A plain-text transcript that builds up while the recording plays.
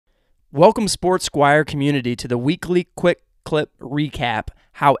Welcome, Sports Squire community, to the weekly quick clip recap,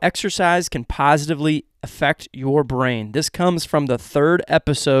 how exercise can positively affect your brain. This comes from the third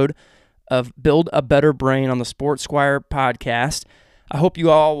episode of Build a Better Brain on the Sports Squire podcast. I hope you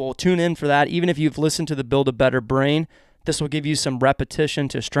all will tune in for that. Even if you've listened to the Build a Better Brain, this will give you some repetition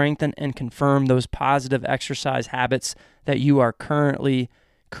to strengthen and confirm those positive exercise habits that you are currently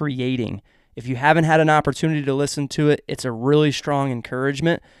creating. If you haven't had an opportunity to listen to it, it's a really strong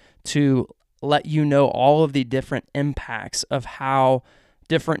encouragement to let you know all of the different impacts of how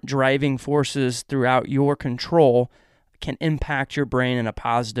different driving forces throughout your control can impact your brain in a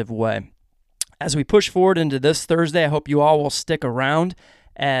positive way. As we push forward into this Thursday, I hope you all will stick around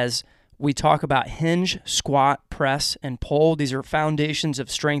as we talk about hinge, squat, press, and pull. These are foundations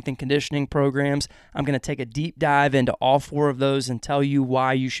of strength and conditioning programs. I'm going to take a deep dive into all four of those and tell you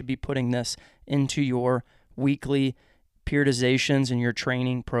why you should be putting this into your weekly periodizations and your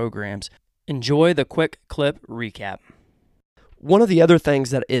training programs. Enjoy the quick clip recap. One of the other things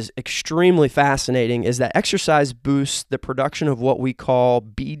that is extremely fascinating is that exercise boosts the production of what we call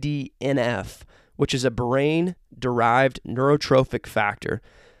BDNF, which is a brain-derived neurotrophic factor.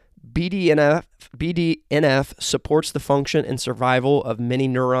 BDNF supports the function and survival of many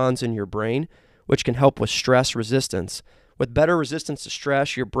neurons in your brain, which can help with stress resistance. With better resistance to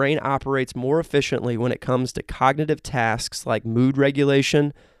stress, your brain operates more efficiently when it comes to cognitive tasks like mood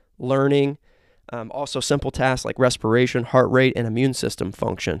regulation, learning, also simple tasks like respiration, heart rate, and immune system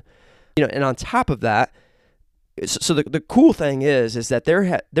function. And on top of that, so the cool thing is that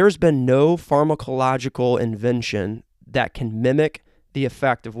there's been no pharmacological invention that can mimic the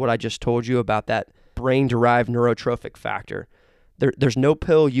effect of what I just told you about that brain-derived neurotrophic factor. There's no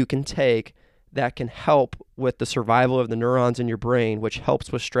pill you can take that can help with the survival of the neurons in your brain, which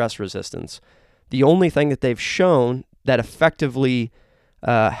helps with stress resistance. The only thing that they've shown that effectively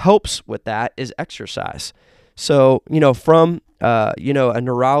helps with that is exercise. So, from a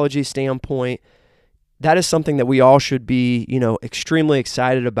neurology standpoint, that is something that we all should be, extremely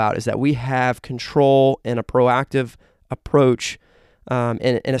excited about, is that we have control and a proactive approach.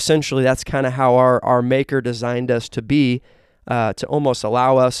 And essentially that's kind of how our maker designed us to be, to almost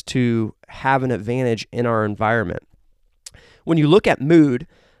allow us to have an advantage in our environment. When you look at mood,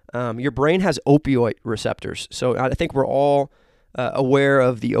 your brain has opioid receptors. So I think we're all aware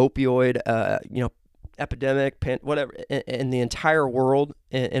of the opioid, epidemic, whatever, in the entire world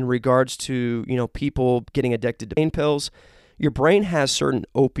in regards to, people getting addicted to pain pills. Your brain has certain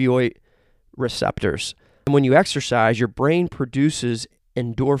opioid receptors. And when you exercise, your brain produces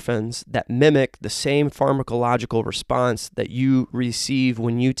endorphins that mimic the same pharmacological response that you receive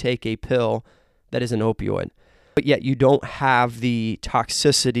when you take a pill that is an opioid. But yet you don't have the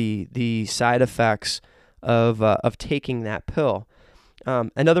toxicity, the side effects of taking that pill.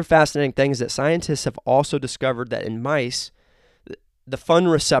 Another fascinating thing is that scientists have also discovered that in mice, another fun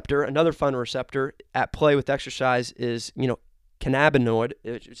receptor at play with exercise is, cannabinoid,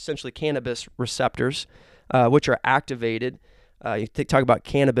 essentially cannabis receptors, which are activated. You talk about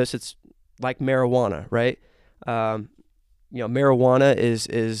cannabis, it's like marijuana, right? Marijuana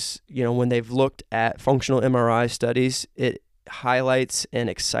is when they've looked at functional MRI studies, it highlights and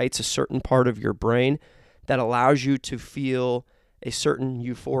excites a certain part of your brain that allows you to feel a certain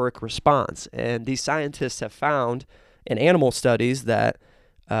euphoric response. And these scientists have found in animal studies that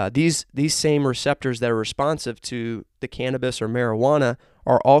these same receptors that are responsive to the cannabis or marijuana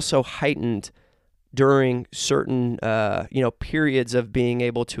are also heightened during certain periods of being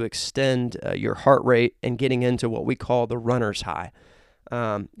able to extend your heart rate and getting into what we call the runner's high,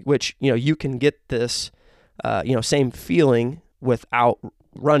 which you can get this same feeling without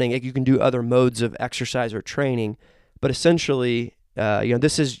running. You can do other modes of exercise or training, but essentially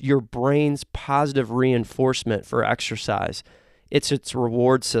this is your brain's positive reinforcement for exercise. It's its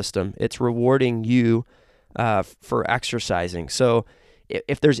reward system. It's rewarding you for exercising. So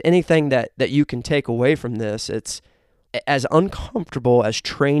if there's anything that you can take away from this, it's as uncomfortable as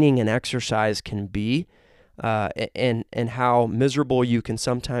training and exercise can be, and how miserable you can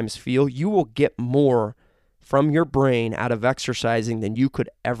sometimes feel, you will get more from your brain out of exercising than you could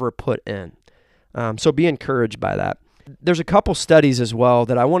ever put in. So be encouraged by that. There's a couple studies as well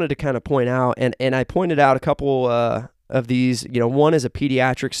that I wanted to kind of point out, and I pointed out a couple of these. One is a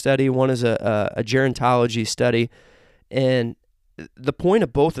pediatric study, one is a gerontology study, and the point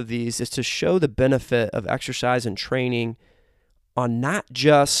of both of these is to show the benefit of exercise and training on not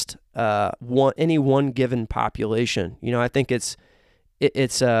just any one given population. I think it's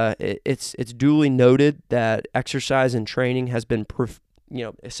duly noted that exercise and training has been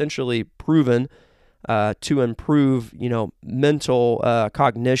essentially proven to improve, mental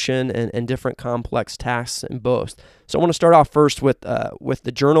cognition and different complex tasks in both. So I want to start off first with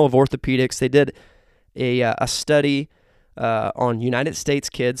the Journal of Orthopedics. They did a study on United States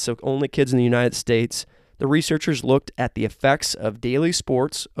kids, so only kids in the United States. The researchers looked at the effects of daily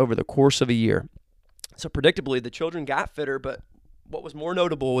sports over the course of a year. So predictably, the children got fitter, but what was more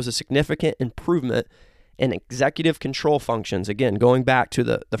notable was a significant improvement in executive control functions. Again, going back to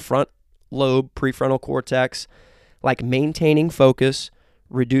the front lobe, prefrontal cortex, like maintaining focus,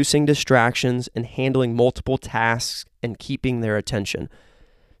 reducing distractions, and handling multiple tasks and keeping their attention.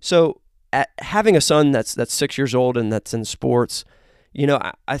 So having a son that's 6 years old and that's in sports,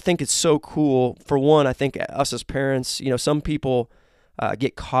 I think it's so cool. For one, I think us as parents, some people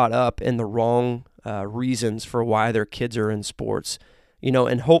get caught up in the wrong reasons for why their kids are in sports,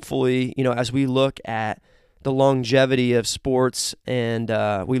 and hopefully, as we look at the longevity of sports and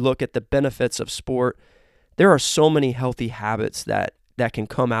we look at the benefits of sport, there are so many healthy habits that can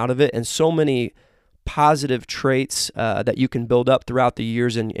come out of it, and so many positive traits that you can build up throughout the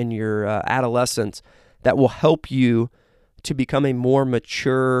years in your adolescence that will help you to become a more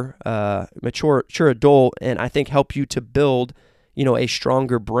mature adult, and I think help you to build a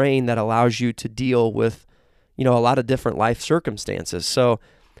stronger brain that allows you to deal with, a lot of different life circumstances. So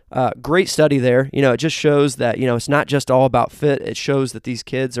great study there. It just shows that, it's not just all about fit. It shows that these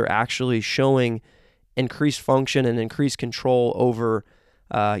kids are actually showing increased function and increased control over,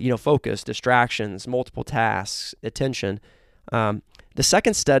 focus, distractions, multiple tasks, attention. The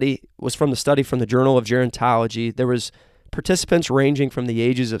second study was from the Journal of Gerontology. There was participants ranging from the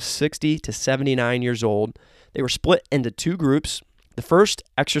ages of 60 to 79 years old. They were split into two groups. The first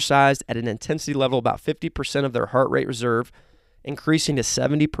exercised at an intensity level about 50% of their heart rate reserve, increasing to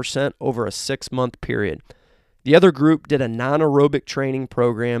 70% over a 6-month period. The other group did a non-aerobic training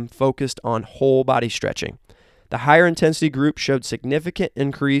program focused on whole body stretching. The higher intensity group showed significant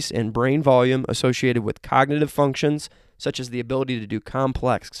increase in brain volume associated with cognitive functions, such as the ability to do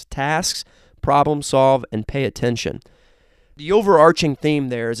complex tasks, problem solve, and pay attention. The overarching theme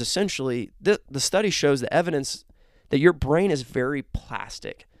there is essentially the study shows the evidence that your brain is very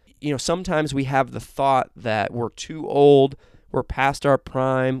plastic. Sometimes we have the thought that we're too old, we're past our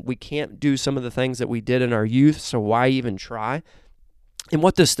prime, we can't do some of the things that we did in our youth, so why even try? And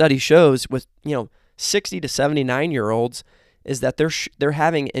what this study shows with 60 to 79-year-olds is that they're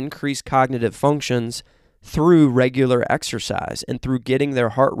having increased cognitive functions through regular exercise and through getting their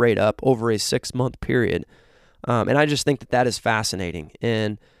heart rate up over a 6-month period. And I just think that is fascinating.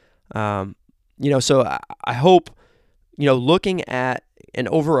 And, so I hope, looking at an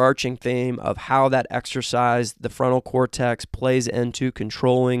overarching theme of how that exercise, the frontal cortex, plays into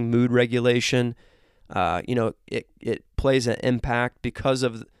controlling mood regulation, it plays an impact because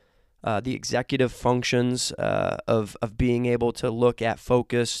of the executive functions of being able to look at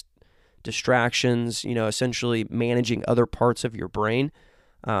focus, distractions, essentially managing other parts of your brain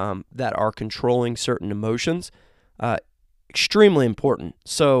that are controlling certain emotions. Extremely important.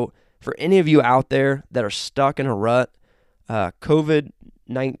 So for any of you out there that are stuck in a rut,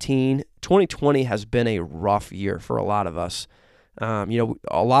 COVID-19, 2020 has been a rough year for a lot of us. A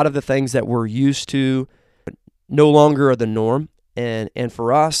lot of the things that we're used to no longer are the norm. And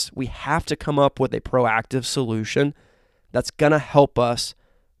for us, we have to come up with a proactive solution that's going to help us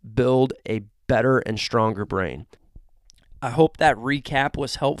build a better and stronger brain. I hope that recap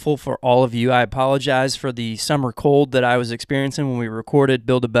was helpful for all of you. I apologize for the summer cold that I was experiencing when we recorded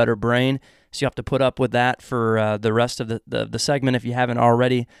Build a Better Brain. So you have to put up with that for the rest of the segment if you haven't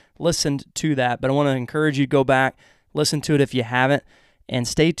already listened to that. But I want to encourage you to go back, listen to it if you haven't, and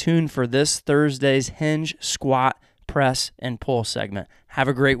stay tuned for this Thursday's hinge, squat, press, and pull segment. Have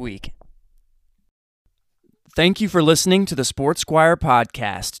a great week. Thank you for listening to the Sports Squire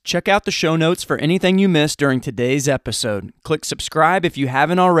podcast. Check out the show notes for anything you missed during today's episode. Click subscribe if you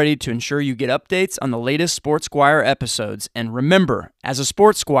haven't already to ensure you get updates on the latest Sports Squire episodes. And remember, as a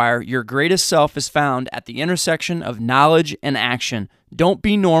Sports Squire, your greatest self is found at the intersection of knowledge and action. Don't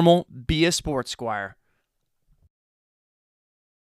be normal, be a Sports Squire.